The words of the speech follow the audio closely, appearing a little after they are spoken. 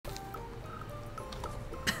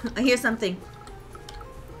I hear something.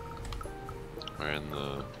 We're in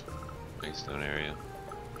the Maidstone area.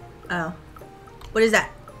 Oh. What is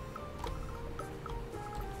that?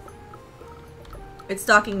 It's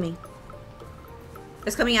stalking me.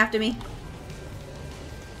 It's coming after me.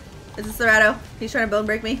 It's a Cerrado. He's trying to bone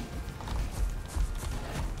break me.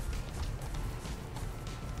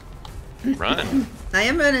 Run! I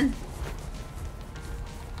am running.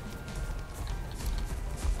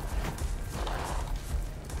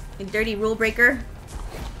 You dirty rule breaker.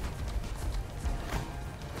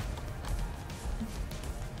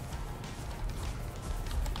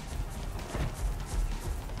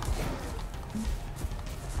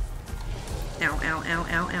 Ow, ow, ow,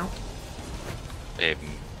 ow, ow. Babe.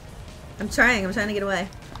 I'm trying to get away.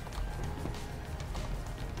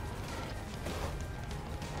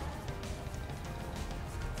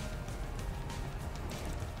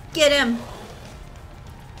 Get him!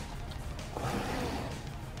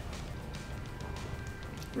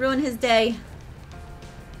 Ruin his day.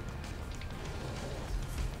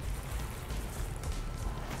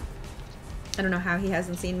 I don't know how he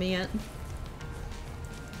hasn't seen me yet.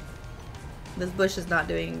 This bush is not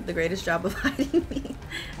doing the greatest job of hiding me.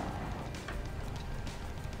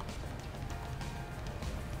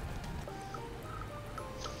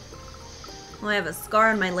 Well, I have a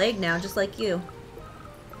scar on my leg now, just like you.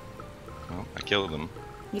 Well, I killed him.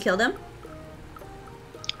 You killed him?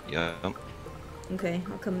 Yeah. Okay,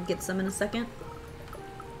 I'll come get some in a second.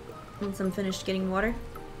 Once I'm finished getting water.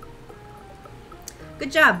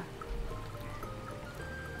 Good job!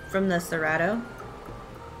 From the Cerrado.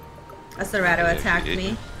 A Cerrado attacked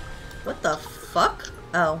me. What the fuck?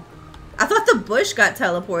 Oh. I thought the bush got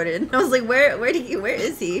teleported. I was like, where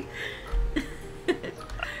is he?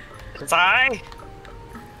 It's I.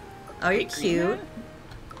 Oh, you're cute.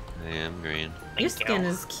 I am green. Your skin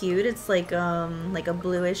is cute. It's like a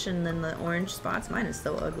bluish and then the orange spots. Mine is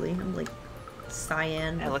so ugly. I'm like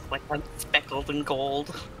cyan. I look like I'm speckled in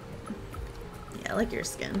gold. Yeah, I like your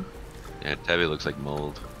skin. Yeah, Tabby looks like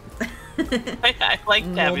mold. I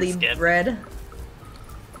like Tabby's skin. Bread.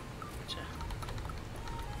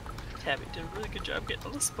 Tabby did a really good job getting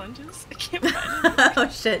all the sponges. I can't find them. Oh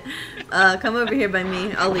shit. Come over here by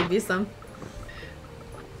me. I'll leave you some.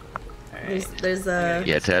 Alright. There's a...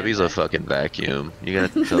 Yeah, Tabby's a fucking vacuum. You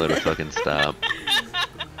gotta tell her to fucking stop.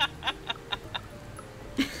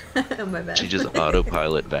 My bad. She just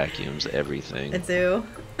autopilot vacuums everything. I do.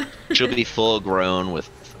 She'll be full grown with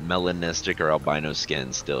melanistic or albino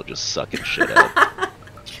skin still just sucking shit up.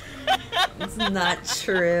 It's not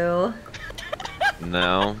true.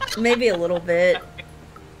 No. Maybe a little bit.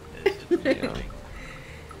 Yeah.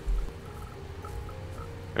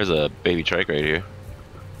 There's a baby trike right here.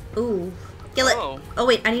 Ooh. Kill it. Oh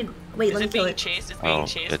wait, I need... Wait, let me kill it. Chased? It's being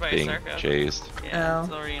chased by a Sarco. Chased. Yeah,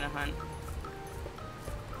 it's already in a hunt.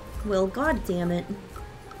 Well, god damn it.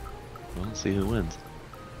 Well, let's see who wins.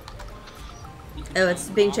 Oh, it's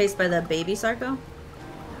being chased by the baby Sarco?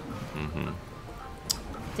 Mm-hmm.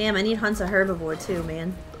 Damn, I need Hunt's a herbivore too,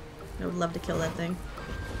 man. I would love to kill that thing.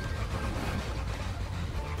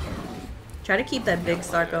 Try to keep that big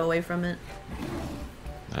Sarco away from it.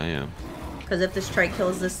 I am. Because if this trike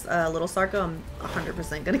kills this little Sarco, I'm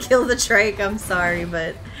 100% gonna kill the trike. I'm sorry,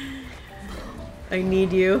 but I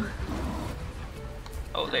need you.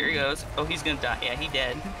 Oh, there he goes. Oh, he's gonna die. Yeah, he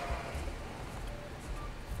dead.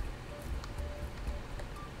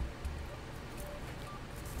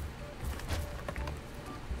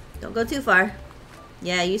 Don't go too far.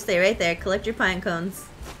 Yeah, you stay right there. Collect your pine cones.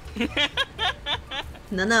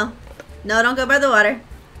 No, no. No, don't go by the water.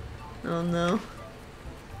 Oh, no.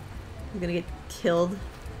 I'm gonna get killed.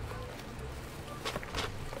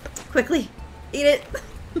 Quickly! Eat it!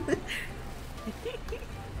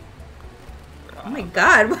 Oh my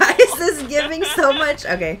god, why is this giving so much?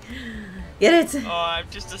 Okay. Get it! Oh, I'm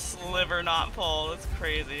just a sliver not full. That's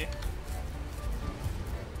crazy.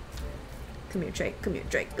 Come here, Drake. Come here,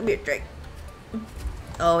 Drake. Come here, Drake.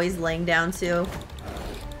 Oh, he's laying down too.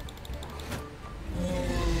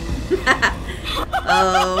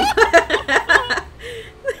 Oh.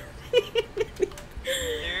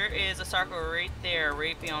 There is a Sarco right there,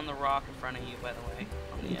 right beyond the rock in front of you, by the way.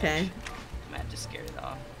 On the Okay. edge. Matt just scared it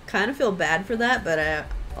off. Kind of feel bad for that, but I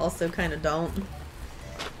also kind of don't.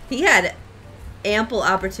 He had ample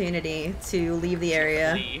opportunity to leave the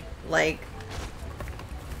area. Like...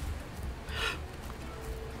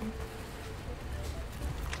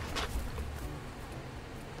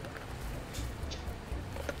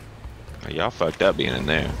 Y'all fucked up being in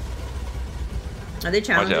there. Are they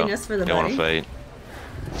challenging us for the Y'all wanna buddy? fight?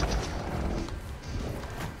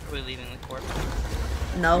 Are we leaving the corpse?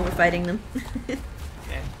 No, we're fighting them.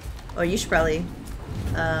 Okay. Or you should probably,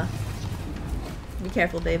 be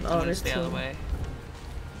careful, babe. Oh, there's stay out two. of the way.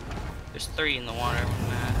 There's 3 in the water.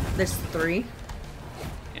 There's 3?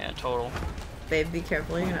 Yeah, total. Babe, be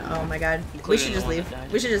careful. You're gonna. Oh my god. We Including should the just one leave. that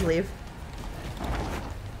died. We should just leave.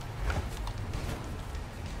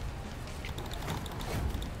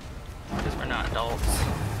 Because we're not adults.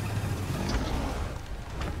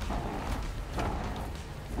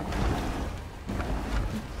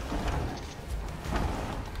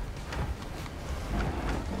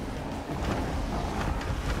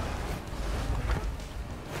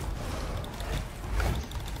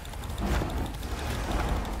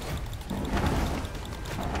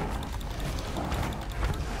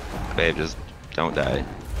 Babe, just don't die.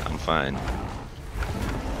 I'm fine.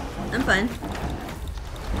 I'm fine.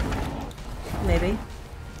 Maybe.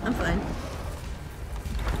 I'm fine.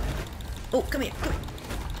 Oh, come here. Come here.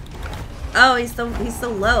 Oh, he's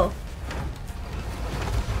so low.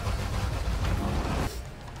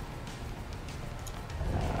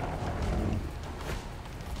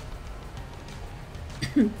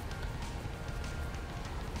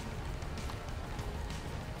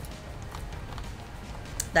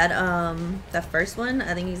 That first one,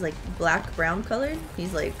 I think he's like black brown colored.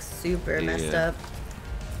 He's like super messed Yeah. up.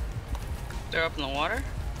 They're up in the water.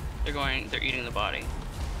 They're eating the body.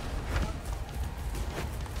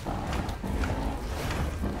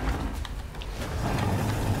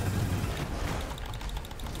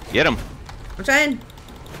 Get him. I'm trying.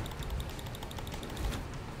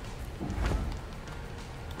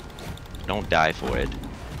 Don't die for it.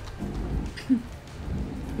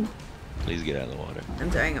 Please get out of the water.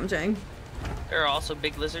 I'm trying. I'm trying. There are also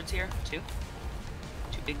big lizards here, too.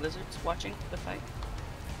 2 big lizards watching the fight.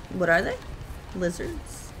 What are they?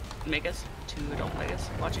 Lizards. Megas. 2 adult megas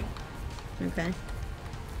watching. Okay.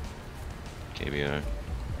 KBR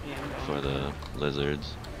Yeah. for the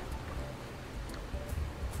lizards.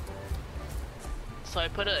 So I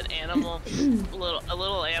put an animal, a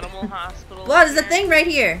little animal hospital. Well, there's a there. thing right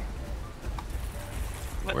here.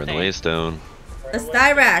 What We're in the thing? Waystone. A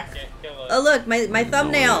styrac. Can't kill us. Oh look, my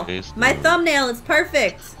thumbnail. waste. My thumbnail. It's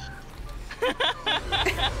perfect. Temperature.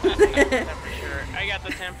 I got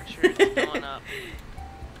the temperature just going up.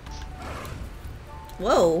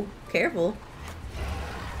 Whoa, careful.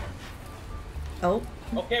 Oh.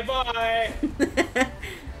 Okay, bye.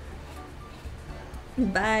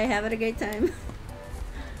 Bye. Have a great time.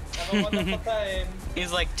 Have a wonderful time.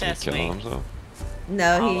 He's like, Did he test kill me. himself?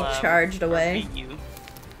 No, he I'll, charged away. beat you.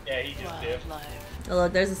 Yeah, he just did. Wildlife. Oh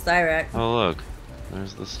look, there's a styrac. Oh look,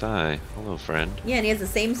 there's the sty. Hello, friend. Yeah, and he has the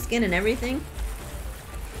same skin and everything.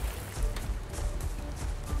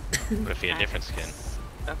 What if he had different skin?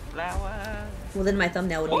 A flower. Well, then my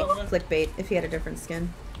thumbnail would Well, be clickbait if he had a different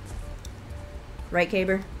skin. Right,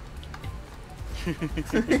 Caber?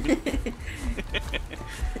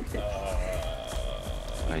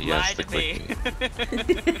 Yes, Lied the to me.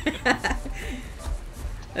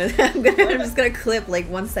 clickbait. I'm just gonna clip like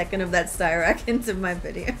 1 second of that styrac into my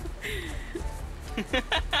video.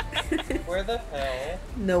 Where the hell?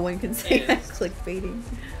 No one can say Is- that's clickbaiting.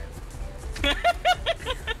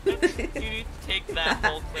 You need to take that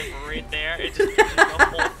whole clip right there and just do the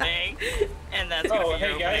whole thing, and that's gonna Oh, be your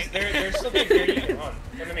hey guys, opening. there's something here you can run.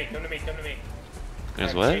 Come to me, come to me, come to me.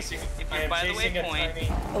 There's I'm what? Chasing, If I you am buy the chasing a waypoint- tiny.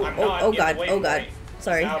 Oh, I'm oh, not oh in god, the oh god. waypoint.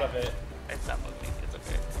 Sorry. It's out of it. It's not moving. It's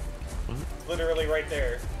okay. It's literally right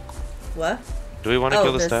there. What? Do we want to Oh,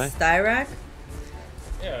 kill the the sty? styrac?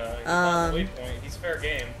 Yeah, he's on the Um, waypoint. He's fair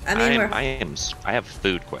game. I mean, we're... I have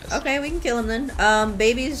food quests. Okay, we can kill him then.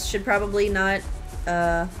 Babies should probably not,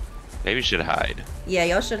 Maybe we should hide. yeah,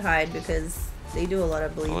 y'all should hide because they do a lot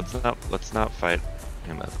of bleed. Well, let's not fight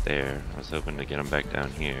him up there. I was hoping to get him back down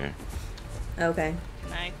here. Okay.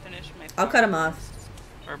 Can I finish my? I'll cut him off.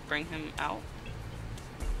 Or bring him out.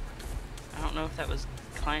 I don't know if that was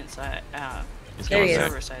client side. He's There coming he is. back.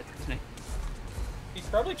 Server side. Excuse me. He's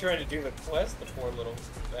probably trying to do the quest, the poor little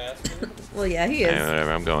bastard. Well, yeah, he Yeah, is.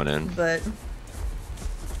 whatever. I'm going in. But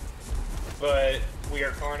But we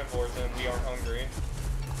are carnivores and we aren't hungry.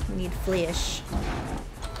 we need flesh.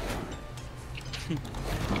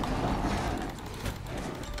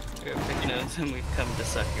 We're PYCNOs and we've come to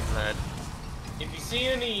suck your blood. If you see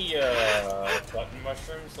any button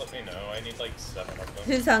mushrooms, let me know. I need like 7 of them.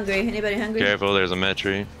 Who's hungry? Anybody hungry? Careful, there's a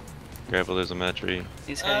metry. Careful, there's a metry.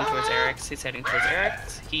 He's heading towards Eric's. He's heading towards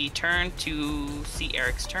Eric's. He turned to see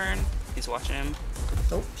Eric's turn. He's watching him.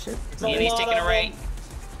 Oh, shit. It's And he's lot taking a of right. them.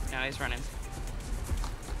 Now he's running.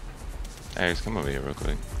 Alex, come over here real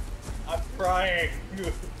quick. I'm trying.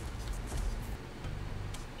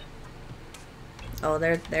 Oh,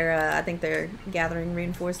 they're I think they're gathering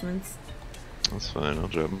reinforcements. That's fine, I'll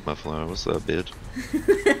drop my flower. What's up, bitch?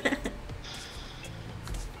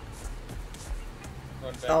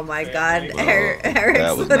 Oh my god, Well, Eric,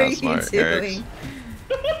 that was what not are smart, you Eric. doing?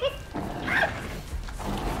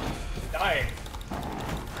 Dying.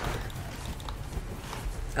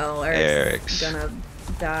 Oh, Eric's Eric's. gonna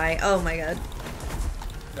die. Oh my god.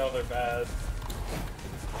 No, they're bad.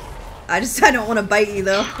 I don't want to bite you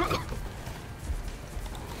though.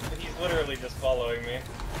 He's literally just following me.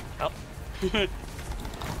 Oh.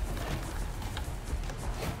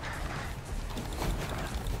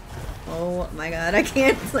 Oh my god, I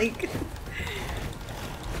can't, like...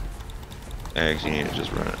 Alex, you need to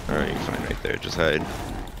just run. Alright, you're fine right there. Just hide.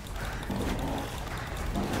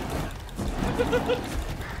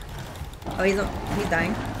 Oh, he's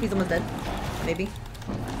dying. He's almost dead. Maybe.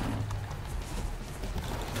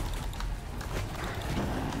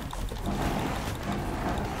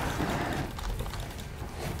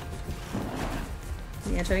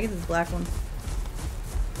 Yeah, try to get this black one.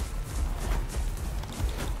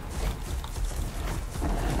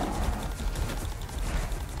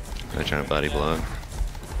 I'm trying to body block.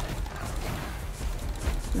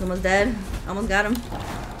 He's almost dead. Almost got him.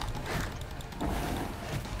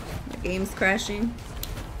 The game's crashing.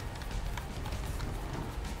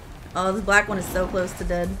 Oh, this black one is so close to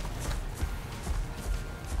dead.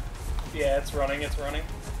 Yeah, it's running, it's running.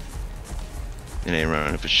 It ain't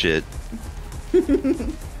running for shit.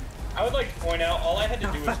 I would like to point out, all I had to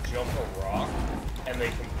Oh, do fuck. was jump a rock, and they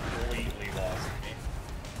completely lost me.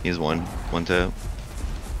 He's one tap.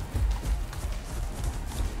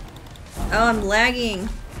 Oh, I'm lagging.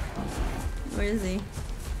 Where is he?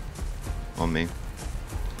 On me.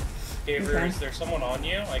 Gabriel, Okay. is there someone on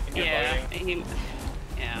you? I can get Yeah, biting.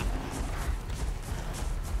 yeah.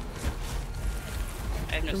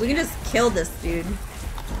 I have no We can just kill this dude.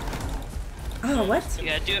 Oh, what? You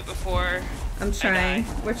gotta do it before. I'm trying. die.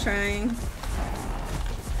 We're trying.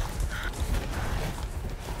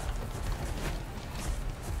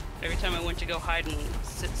 Every time I went to go hide and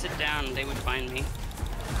sit down, they would find me.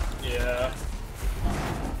 Yeah.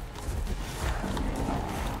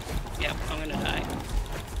 Yep, I'm gonna die.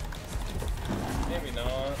 Maybe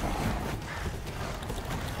not.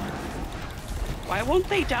 Why won't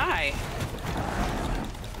they die?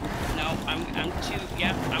 No, I'm too.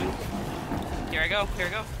 Yep, Here I go. Here I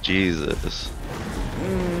go. Jesus.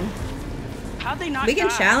 How'd they not We can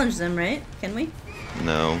die? challenge them, right? Can we?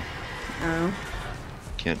 No. Oh,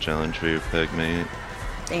 Can't challenge for your peg, mate.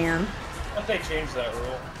 damn. But they changed that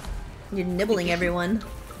rule. You're nibbling everyone.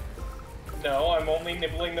 No, I'm only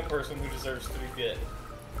nibbling the person who deserves to be bit.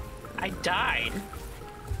 I died,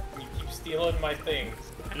 You keep stealing my things.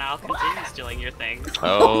 and I'll continue stealing your things.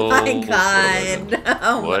 Oh, my what a god. legend.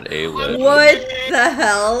 Oh, What a legend. what the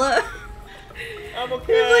hell? I'm We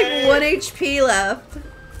okay. have like 1 HP left.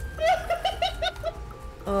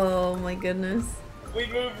 Oh my goodness. We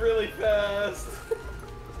move really fast.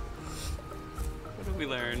 What did we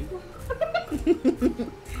learn? The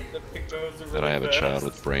pygmies are really That I have a fast. child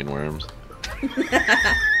with brainworms.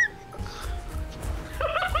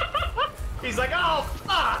 He's like, oh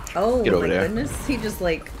fuck! Oh Get over my there. goodness. He just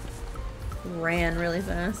like ran really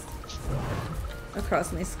fast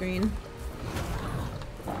across my screen.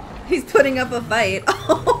 He's putting up a fight.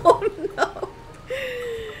 Oh no.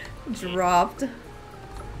 Dropped.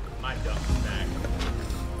 My duck's back.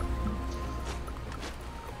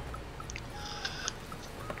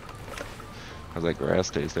 How's that grass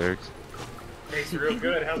taste, Eric? Tastes real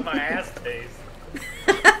good. How's my ass taste?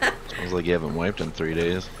 Smells like you haven't wiped in 3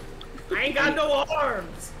 days. I ain't got no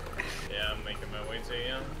arms! Yeah, I'm making my way to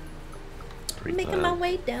you. Making my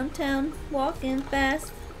way downtown, walking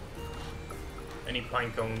fast. Any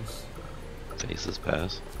pine cones? Faces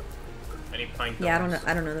pass. Any pine cones? Yeah,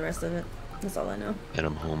 I don't know the rest of it. That's all I know. And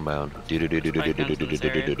I'm homebound.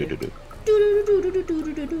 Do-do-do-do-do-do-do-do-do-do-do-do-do.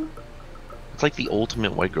 Do-do-do-do-do-do-do-do-do. It's like the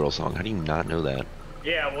ultimate white girl song. How do you not know that?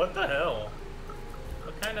 Yeah, what the hell?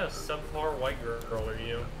 What kind of subpar white girl are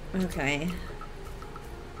you? Okay.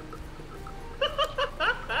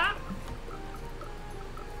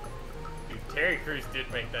 Dude, Terry Crews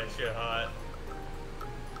did make that shit hot.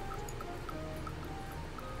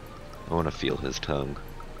 I want to feel his tongue.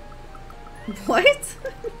 What?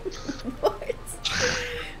 What?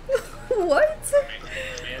 What?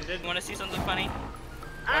 Man did. You want to see something funny?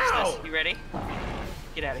 Watch Ow! this. You ready?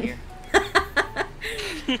 Get out of here.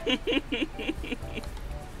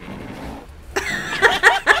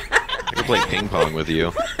 I could play ping pong with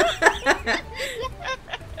you.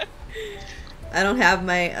 I don't have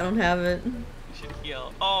it. You should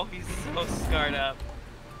heal. Oh, he's so scarred up.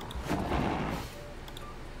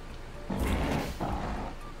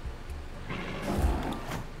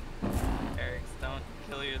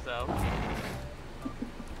 so.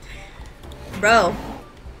 Bro,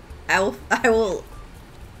 I'll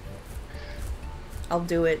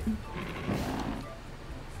do it.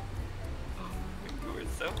 We're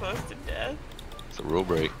so close to death. It's a rule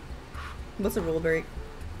break. What's a rule break?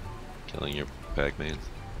 Killing your Pac-Mans.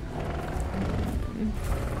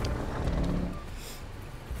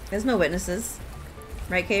 There's no witnesses.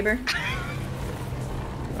 Right, Caber?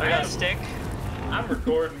 I got a stick. I'm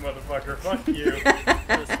recording, motherfucker. Fuck you.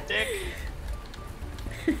 The stick.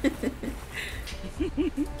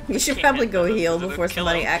 You should probably go heal before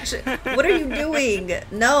somebody actually... What are you doing?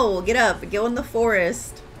 No, get up. Go in the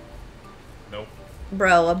forest. Nope.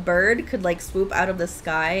 Bro, a bird could like swoop out of the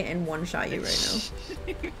sky and one-shot you right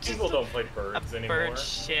People don't play birds A anymore. bird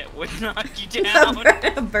shit would knock you now.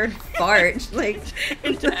 down. A bird fart. Like...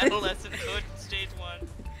 Into adolescent hood